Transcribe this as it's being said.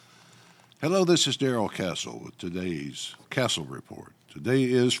Hello, this is Darrell Castle with today's Castle Report. Today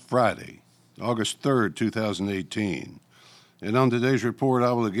is Friday, August 3rd, 2018. And on today's report,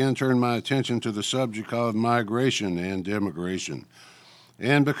 I will again turn my attention to the subject of migration and immigration.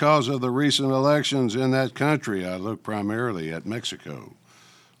 And because of the recent elections in that country, I look primarily at Mexico.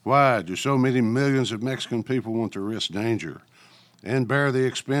 Why do so many millions of Mexican people want to risk danger and bear the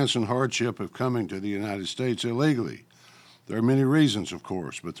expense and hardship of coming to the United States illegally? There are many reasons, of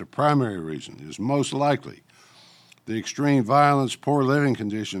course, but the primary reason is most likely the extreme violence, poor living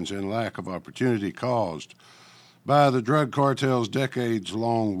conditions, and lack of opportunity caused by the drug cartels'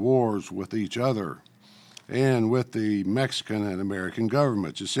 decades-long wars with each other and with the Mexican and American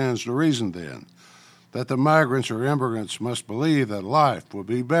governments. It stands to reason, then, that the migrants or immigrants must believe that life will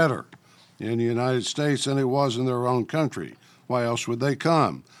be better in the United States than it was in their own country. Why else would they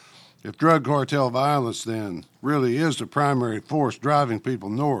come? If drug cartel violence, then, really is the primary force driving people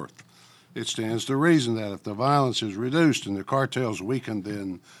north, it stands to reason that if the violence is reduced and the cartels weakened,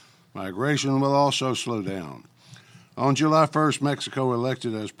 then migration will also slow down. On July 1st, Mexico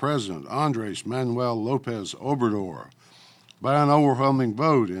elected as president Andres Manuel Lopez Obrador by an overwhelming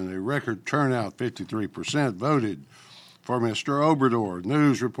vote in a record turnout. 53% voted for Mr. Obrador.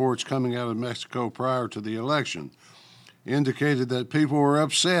 News reports coming out of Mexico prior to the election indicated that people were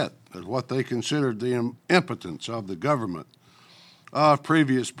upset at what they considered the impotence of the government of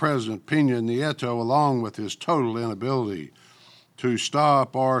previous President Pena Nieto, along with his total inability to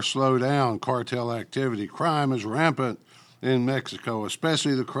stop or slow down cartel activity. Crime is rampant in Mexico,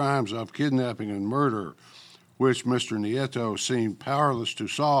 especially the crimes of kidnapping and murder, which Mr. Nieto seemed powerless to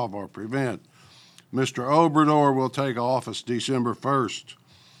solve or prevent. Mr. Obrador will take office December 1st.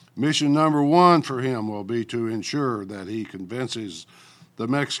 Mission number one for him will be to ensure that he convinces the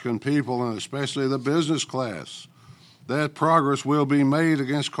Mexican people, and especially the business class, that progress will be made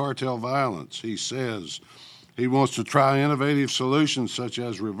against cartel violence. He says he wants to try innovative solutions such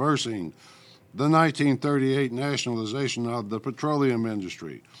as reversing the 1938 nationalization of the petroleum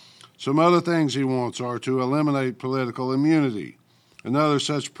industry. Some other things he wants are to eliminate political immunity and other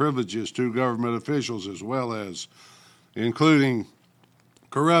such privileges to government officials, as well as including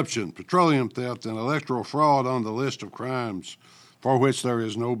corruption, petroleum theft, and electoral fraud on the list of crimes for which there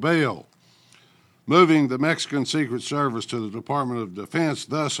is no bail. Moving the Mexican Secret Service to the Department of Defense,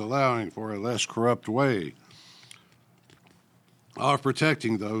 thus allowing for a less corrupt way of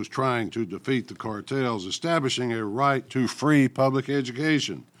protecting those trying to defeat the cartels, establishing a right to free public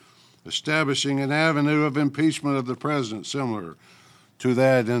education, establishing an avenue of impeachment of the president similar to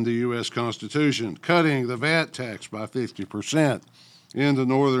that in the U.S. Constitution, cutting the VAT tax by 50% in the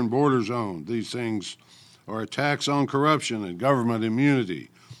northern border zone. These things are attacks on corruption and government immunity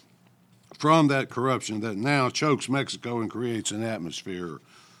from that corruption that now chokes Mexico and creates an atmosphere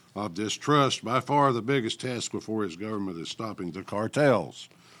of distrust. By far the biggest task before his government is stopping the cartels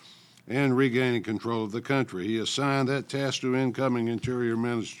and regaining control of the country. He assigned that task to incoming Interior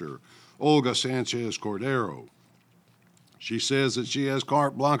Minister Olga Sanchez Cordero. She says that she has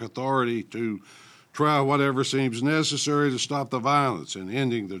carte blanc authority to try whatever seems necessary to stop the violence, and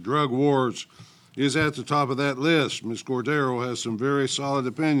ending the drug wars is at the top of that list. Ms. Cordero has some very solid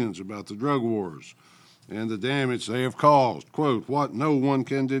opinions about the drug wars and the damage they have caused. Quote, what no one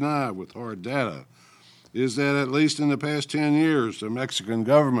can deny with hard data is that at least in the past 10 years, the Mexican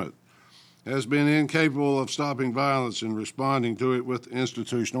government has been incapable of stopping violence and responding to it with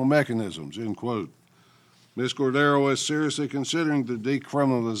institutional mechanisms, end quote. Ms. Cordero is seriously considering the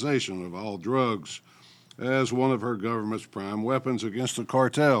decriminalization of all drugs as one of her government's prime weapons against the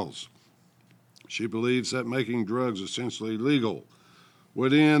cartels. She believes that making drugs essentially legal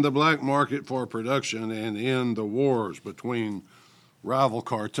would end the black market for production and end the wars between rival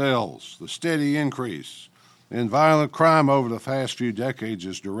cartels. The steady increase in violent crime over the past few decades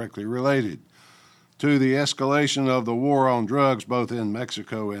is directly related to the escalation of the war on drugs both in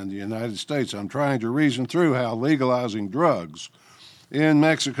Mexico and the United States. I'm trying to reason through how legalizing drugs in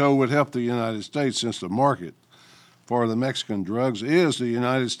Mexico would help the United States, since the market for the Mexican drugs is the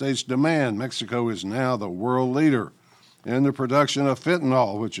United States demand. Mexico is now the world leader in the production of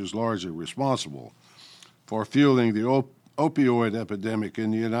fentanyl, which is largely responsible for fueling the opioid epidemic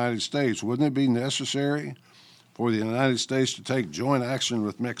in the United States. Wouldn't it be necessary for the United States to take joint action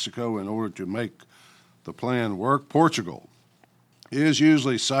with Mexico in order to make the plan work? Portugal is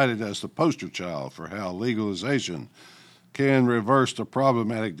usually cited as the poster child for how legalization can reverse the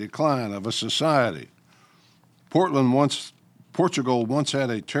problematic decline of a society. Portugal once had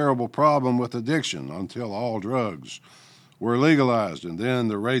a terrible problem with addiction until all drugs were legalized, and then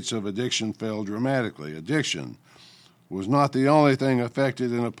the rates of addiction fell dramatically. Addiction was not the only thing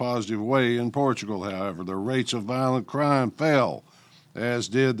affected in a positive way in Portugal, however. The rates of violent crime fell, as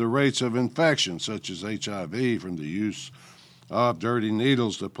did the rates of infection, such as HIV, from the use of dirty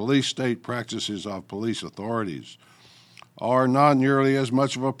needles. The police state practices of police authorities are not nearly as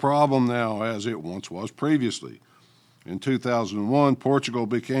much of a problem now as it once was previously. In 2001, Portugal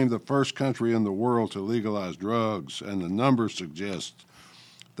became the first country in the world to legalize drugs, and the numbers suggest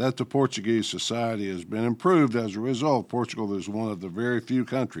that the Portuguese society has been improved as a result. Portugal is one of the very few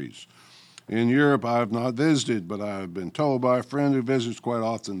countries in Europe I have not visited, but I have been told by a friend who visits quite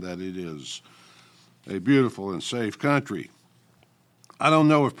often that it is a beautiful and safe country. I don't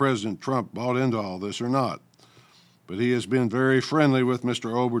know if President Trump bought into all this or not, but he has been very friendly with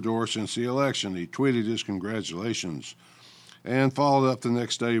Mr. Obrador since the election. He tweeted his congratulations and followed up the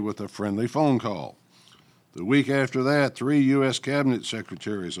next day with a friendly phone call. The week after that, 3 U.S. cabinet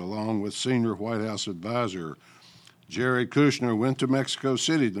secretaries, along with senior White House advisor Jared Kushner, went to Mexico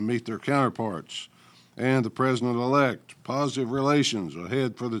City to meet their counterparts and the president-elect. Positive relations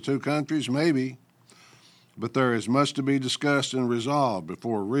ahead for the two countries, maybe, but there is much to be discussed and resolved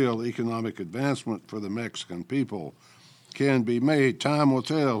before real economic advancement for the Mexican people can be made. Time will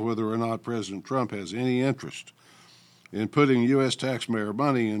tell whether or not President Trump has any interest in putting U.S. taxpayer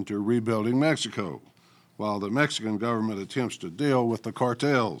money into rebuilding Mexico, while the Mexican government attempts to deal with the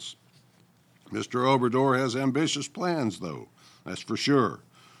cartels. Mr. Obrador has ambitious plans, though, that's for sure.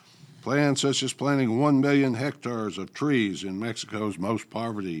 Plans such as planting 1 million hectares of trees in Mexico's most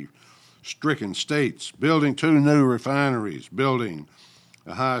poverty-stricken states, building 2 new refineries, building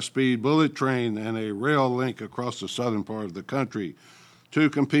a high-speed bullet train and a rail link across the southern part of the country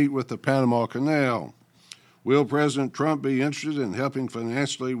to compete with the Panama Canal. Will President Trump be interested in helping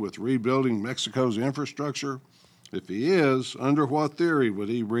financially with rebuilding Mexico's infrastructure? If he is, under what theory would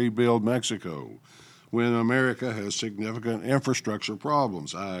he rebuild Mexico when America has significant infrastructure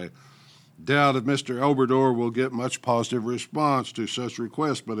problems? I doubt if Mr. Obrador will get much positive response to such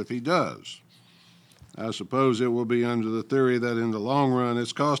requests, but if he does, I suppose it will be under the theory that in the long run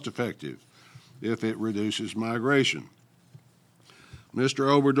it's cost-effective if it reduces migration. Mr.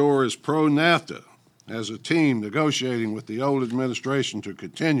 Obrador is pro-NAFTA, as a team negotiating with the old administration to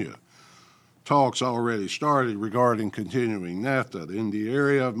continue. Talks already started regarding continuing NAFTA. In the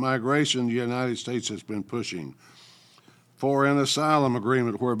area of migration, the United States has been pushing for an asylum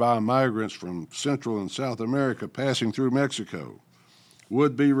agreement whereby migrants from Central and South America passing through Mexico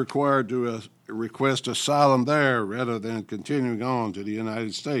would be required to request asylum there rather than continuing on to the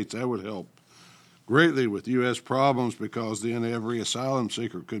United States. That would help greatly with U.S. problems, because then every asylum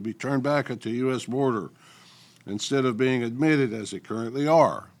seeker could be turned back at the U.S. border instead of being admitted as they currently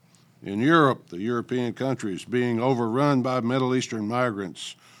are. In Europe, the European countries, being overrun by Middle Eastern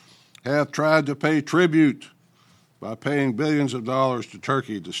migrants, have tried to pay tribute by paying billions of dollars to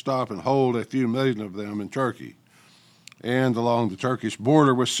Turkey to stop and hold a few million of them in Turkey and along the Turkish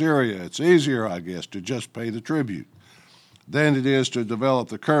border with Syria. It's easier, I guess, to just pay the tribute than it is to develop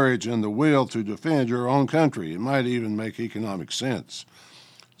the courage and the will to defend your own country. It might even make economic sense,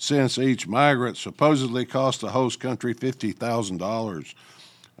 since each migrant supposedly costs the host country $50,000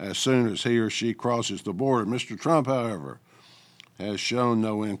 as soon as he or she crosses the border. Mr. Trump, however, has shown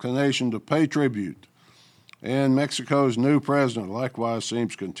no inclination to pay tribute, and Mexico's new president likewise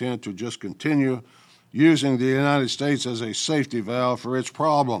seems content to just continue using the United States as a safety valve for its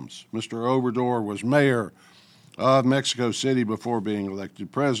problems. Mr. Obrador was mayor of Mexico City before being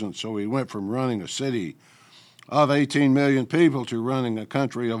elected president, so he went from running a city of 18 million people to running a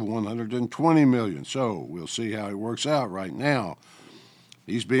country of 120 million. So we'll see how it works out. Right now,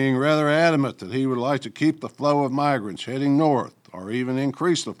 he's being rather adamant that he would like to keep the flow of migrants heading north or even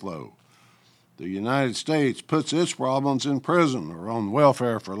increase the flow. The United States puts its problems in prison or on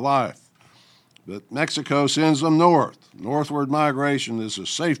welfare for life, but Mexico sends them north. Northward migration is a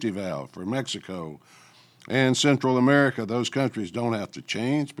safety valve for Mexico and Central America. Those countries don't have to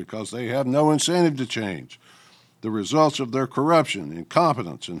change because they have no incentive to change. The results of their corruption,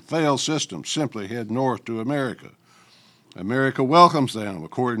 incompetence, and failed systems simply head north to America. America welcomes them,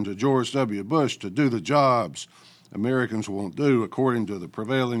 according to George W. Bush, to do the jobs Americans won't do, according to the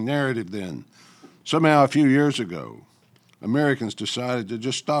prevailing narrative then. Somehow, a few years ago, Americans decided to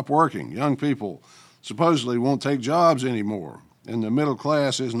just stop working. Young people supposedly won't take jobs anymore, and the middle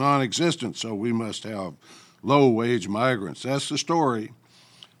class is non-existent, so we must have low-wage migrants. That's the story,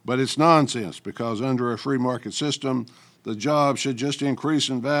 but it's nonsense, because under a free market system, the jobs should just increase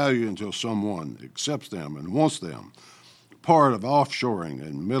in value until someone accepts them and wants them. Part of offshoring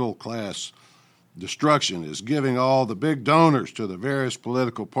and middle-class destruction is giving all the big donors to the various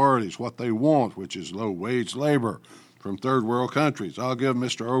political parties what they want, which is low-wage labor. from third world countries. I'll give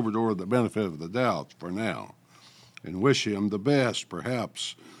Mr. Obrador the benefit of the doubt for now and wish him the best,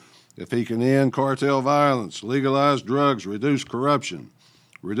 perhaps, if he can end cartel violence, legalize drugs, reduce corruption,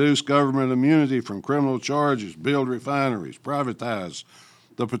 reduce government immunity from criminal charges, build refineries, privatize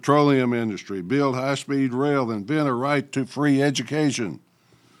the petroleum industry, build high-speed rail, invent a right to free education,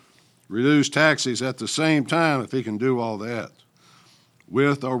 reduce taxes at the same time, if he can do all that,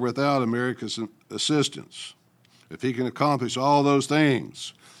 with or without America's assistance. If he can accomplish all those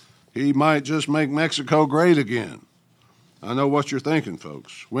things, he might just make Mexico great again. I know what you're thinking,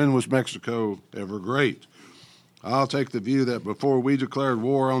 folks. When was Mexico ever great? I'll take the view that before we declared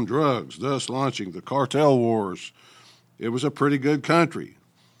war on drugs, thus launching the cartel wars, it was a pretty good country.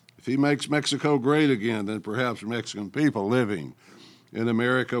 If he makes Mexico great again, then perhaps Mexican people living in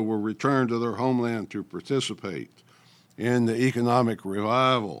America will return to their homeland to participate in the economic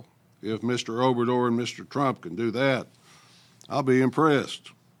revival. If Mr. Obrador and Mr. Trump can do that, I'll be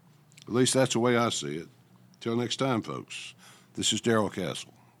impressed. At least that's the way I see it. Till next time, folks, this is Darrell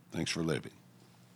Castle. Thanks for living.